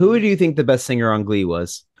Who do you think the best singer on Glee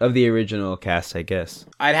was? Of the original cast, I guess.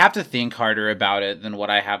 I'd have to think harder about it than what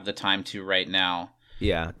I have the time to right now.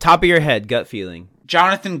 Yeah. Top of your head, gut feeling.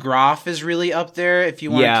 Jonathan Groff is really up there if you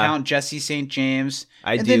want to count Jesse St. James.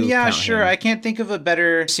 And then, count him. I can't think of a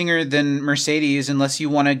better singer than Mercedes unless you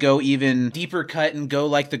want to go even deeper cut and go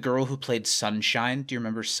like the girl who played Sunshine. Do you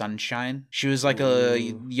remember Sunshine? She was like a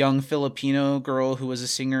young Filipino girl who was a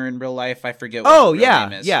singer in real life. I forget what her real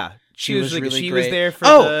name is. Yeah. She was really she great. Was there for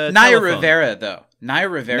the Naya telephone. Rivera, though. Naya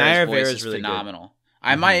Rivera's voice is really phenomenal.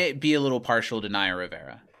 I might be a little partial to Naya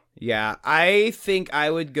Rivera. Yeah, I think I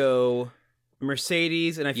would go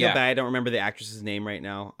Mercedes, and I feel bad I don't remember the actress's name right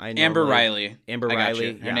now. Amber Riley. Amber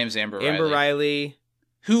Riley. Her name's Amber Riley. Amber Riley.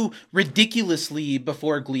 Who ridiculously,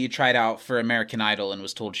 before Glee, tried out for American Idol and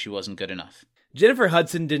was told she wasn't good enough. Jennifer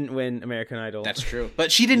Hudson didn't win American Idol. That's true.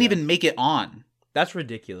 But she didn't even make it on. That's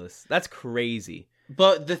ridiculous. That's crazy.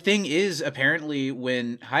 But the thing is, apparently,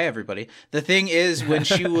 hi everybody. The thing is, when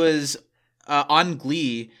she was on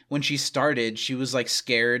Glee, when she started, she was like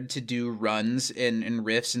scared to do runs and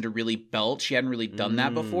riffs and to really belt. She hadn't really done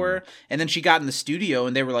that before. And then she got in the studio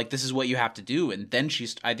and they were like, this is what you have to do. And then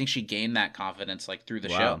I think she gained that confidence like through the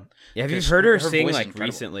show. Yeah, have you heard her sing like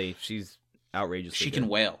recently? She's outrageously She can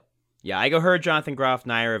wail. Yeah, I go her, Jonathan Groff,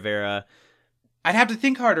 Naya Rivera. I'd have to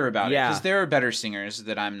think harder about it because there are better singers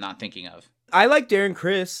that I'm not thinking of. I like Darren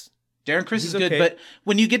Criss. Darren Criss is good, but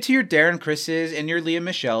when you get to your Darren Chris's and your Leah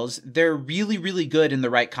Michelle's, they're really, really good in the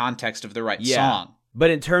right context of the right song. But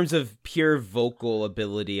in terms of pure vocal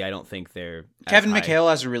ability, I don't think they're Kevin McHale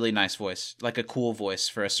has a really nice voice, like a cool voice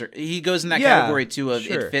for a certain... He goes in that category, too, of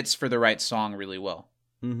it fits for the right song really well.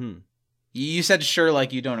 Mm-hmm. You said sure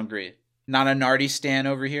like you don't agree. Not a Nardi stan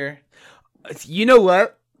over here? You know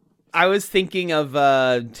what? I was thinking of...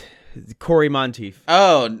 Corey Monteith.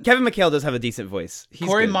 Oh. Kevin McHale does have a decent voice.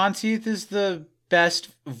 Corey Monteith is the best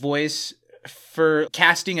voice for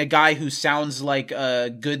casting a guy who sounds like a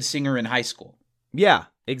good singer in high school. Yeah,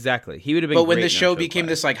 exactly. He would have been But when the show became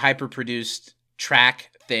this like hyper-produced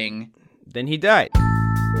track thing... Then he died.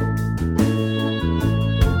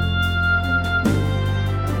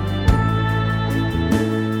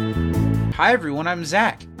 Hi everyone, I'm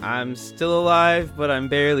Zach. I'm still alive, but I'm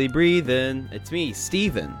barely breathing. It's me,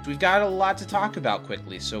 Steven. We've got a lot to talk about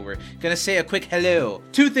quickly, so we're going to say a quick hello.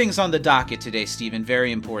 2 things on the docket today, Steven,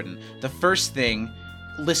 very important. The first thing,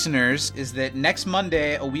 listeners, is that next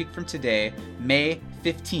Monday, a week from today, May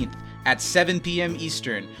 15th, at 7 p.m.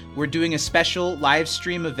 Eastern, we're doing a special live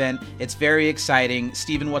stream event. It's very exciting.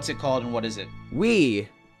 Steven, what's it called and what is it?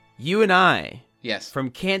 You and I, yes, from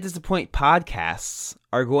Can't Disappoint Podcasts,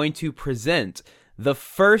 are going to present the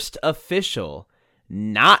first official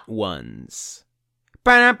Not Ones.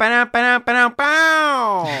 You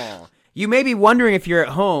may be wondering if you're at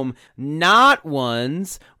home, Not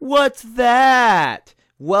Ones? What's that?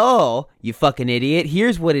 Well, you fucking idiot,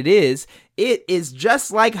 here's what it is. It is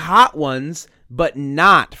just like Hot Ones, but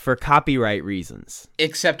not for copyright reasons.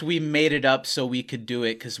 Except we made it up so we could do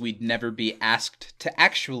it because we'd never be asked to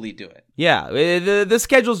actually do it. Yeah, the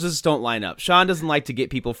schedules just don't line up. Sean doesn't like to get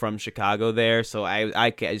people from Chicago there, so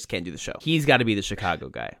I just can't do the show. He's got to be the Chicago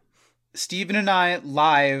guy. Steven and I,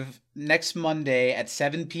 live next Monday at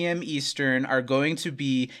 7 p.m. Eastern, are going to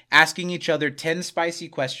be asking each other 10 spicy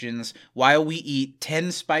questions while we eat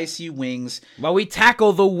 10 spicy wings. While we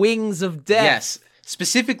tackle the wings of death. Yes.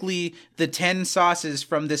 Specifically, the 10 sauces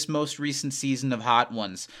from this most recent season of Hot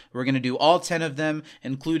Ones. We're going to do all 10 of them,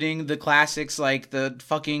 including the classics like the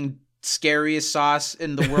fucking scariest sauce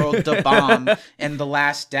in the world, Da Bomb, and The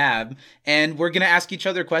Last Dab. And we're going to ask each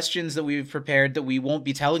other questions that we've prepared that we won't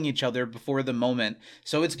be telling each other before the moment.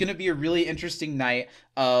 So it's going to be a really interesting night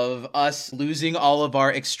of us losing all of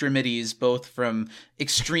our extremities, both from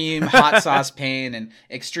extreme hot sauce pain and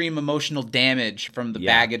extreme emotional damage from the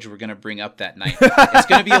baggage we're going to bring up that night. It's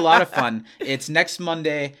going to be a lot of fun. It's next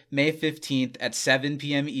Monday, May 15th at 7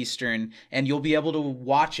 p.m. Eastern, and you'll be able to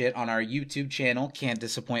watch it on our YouTube channel, Can't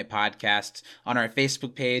Disappoint Podcasts, on our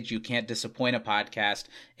Facebook page, You Can't Disappoint a Podcast,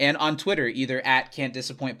 and on Twitter, either at Can't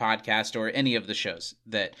Disappoint Podcast or any of the shows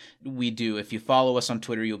that we do. If you follow us on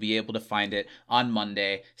Twitter, you'll be able to find it on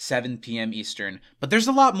Monday, 7 p.m. Eastern. But there's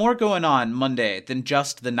a lot more going on Monday than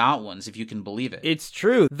just the Not Ones, if you can believe it. It's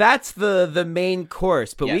true. That's the main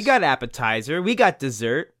course, but we got appetizer, we got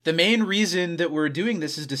dessert. The main reason that we're doing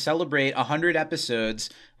this is to celebrate 100 episodes,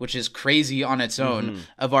 which is crazy on its own,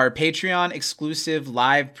 of our Patreon exclusive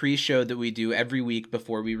live pre-show that we do every week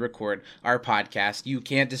before we record our podcast, You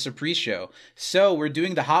Can't Diss a Pre-Show. So we're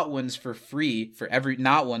doing the hot ones for free for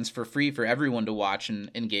everyone to watch and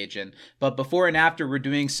engage in. But before and after, we're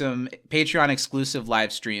doing some Patreon exclusive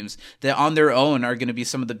live streams that on their own are going to be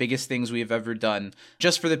some of the biggest things we have ever done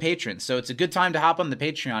just for the patrons. So it's a good time to hop on the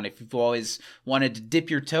Patreon if you've always wanted to dip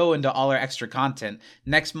your toe into all our extra content.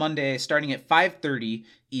 Next Monday, starting at 5:30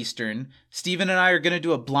 Eastern, Steven and I are going to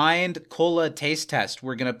do a blind cola taste test.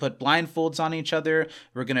 We're going to put blindfolds on each other.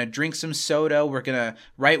 We're going to drink some soda. We're going to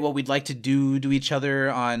write what we'd like to do to each other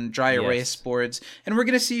on dry erase boards. And we're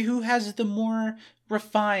going to see who has the more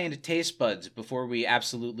refined taste buds before we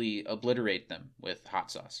absolutely obliterate them with hot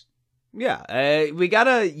sauce. Yeah, we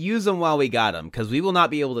gotta use them while we got them, because we will not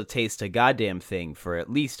be able to taste a goddamn thing for at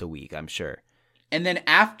least a week, I'm sure. And then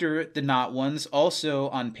after the Not Ones, also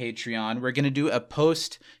on Patreon, we're going to do a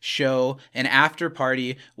post-show, an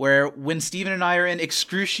after-party, where when Steven and I are in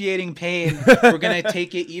excruciating pain, we're going to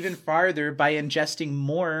take it even farther by ingesting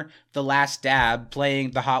more The Last Dab,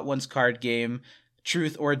 playing the Hot Ones card game,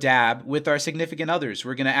 Truth or Dab, with our significant others.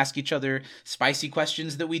 We're going to ask each other spicy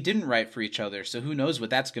questions that we didn't write for each other, so who knows what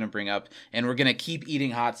that's going to bring up, and we're going to keep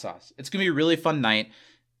eating hot sauce. It's going to be a really fun night.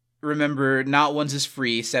 Remember, Not Ones is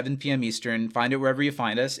free, 7 p.m. Eastern. Find it wherever you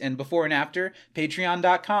find us. And before and after,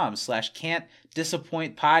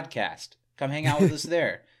 patreon.com/can'tdisappointpodcast. Come hang out with us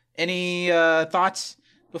there. Any thoughts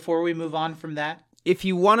before we move on from that? If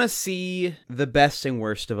you want to see the best and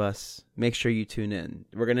worst of us, make sure you tune in.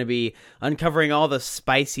 We're going to be uncovering all the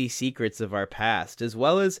spicy secrets of our past, as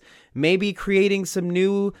well as maybe creating some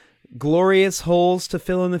new glorious holes to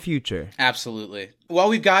fill in the future. Absolutely. While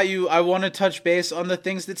we've got you, I want to touch base on the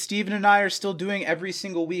things that Steven and I are still doing every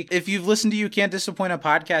single week. If you've listened to You Can't Disappoint a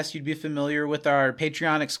Podcast, you'd be familiar with our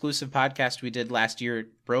Patreon exclusive podcast we did last year,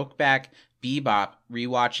 Brokeback Bebop,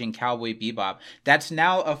 rewatching Cowboy Bebop. That's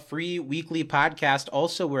now a free weekly podcast,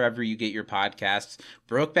 also wherever you get your podcasts.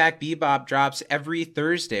 Brokeback Bebop drops every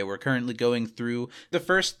Thursday. We're currently going through the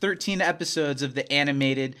first 13 episodes of the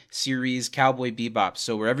animated series Cowboy Bebop.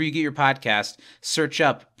 So wherever you get your podcast, search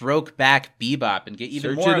up Brokeback Bebop and get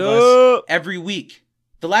even more of us every week.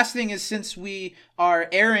 The last thing is, since we are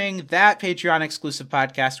airing that Patreon exclusive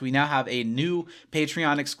podcast, we now have a new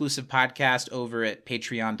Patreon exclusive podcast over at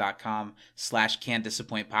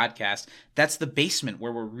patreon.com/can'tdisappointpodcast. That's The Basement,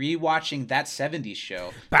 where we're rewatching That 70s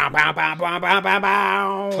Show. Bow, bow, bow, bow, bow, bow,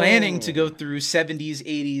 bow. Planning to go through 70s,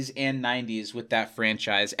 80s, and 90s with that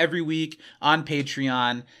franchise. Every week on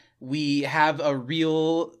Patreon, we have a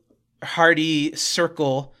real hearty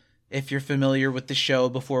circle, if you're familiar with the show,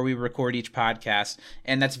 before we record each podcast.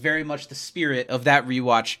 And that's very much the spirit of that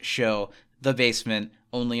rewatch show, The Basement,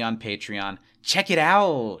 only on Patreon. Check it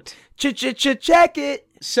out. Check it.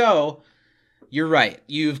 So, you're right.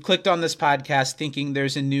 You've clicked on this podcast thinking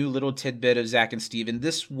there's a new little tidbit of Zach and Steven.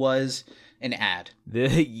 This was an ad.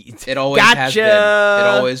 It always has been. It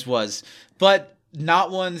always was. But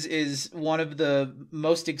Not Ones is one of the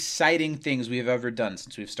most exciting things we have ever done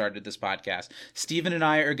since we've started this podcast. Steven and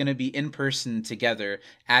I are going to be in person together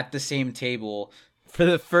at the same table. For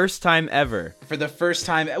the first time ever. For the first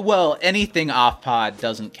time. Well, anything off pod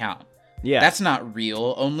doesn't count. Yeah. That's not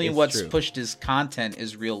real. Only It's what's true. pushed as content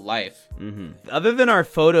is real life. Mm-hmm. Other than our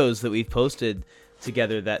photos that we've posted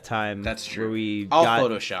together that time. That's true. Where we All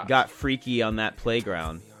Photoshopped. got freaky on that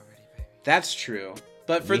playground. That's true.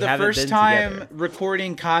 But for We the haven't first been time together.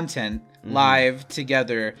 recording content live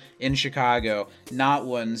together in Chicago, Not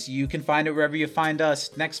Ones, you can find it wherever you find us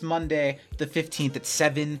next Monday, the 15th at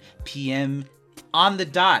 7 p.m. on the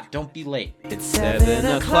dot. Don't be late. It's 7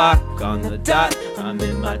 o'clock on the dot. I'm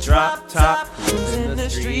in my drop top, cruising the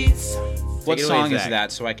streets. What Take it away, song is Zach.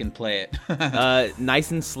 that so I can play it? Nice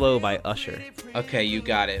and Slow by Usher. Okay, you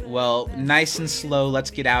got it. Well, nice and slow, let's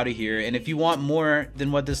get out of here. And if you want more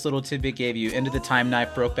than what this little tidbit gave you, Into the Time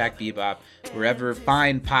Knife, Brokeback Bebop, wherever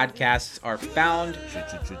fine podcasts are found.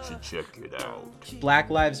 Check it out. Black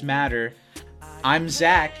Lives Matter. I'm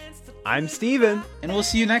Zach, I'm Steven. and we'll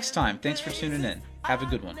see you next time. Thanks for tuning in. Have a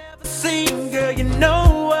good one. Sing, girl, you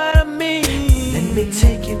know what I mean. Let me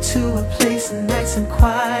take you to a place nice and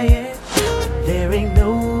quiet. There ain't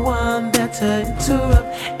no one there to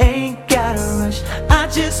interrupt. Ain't gotta rush. I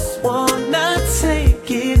just wanna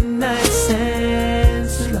take it nice and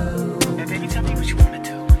slow. And baby, tell me what you wanna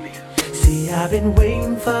do with me. See, I've been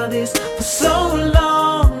waiting for this for so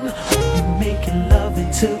long. We're making love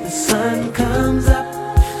until the sun comes up.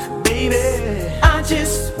 Baby, I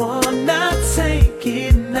just wanna take it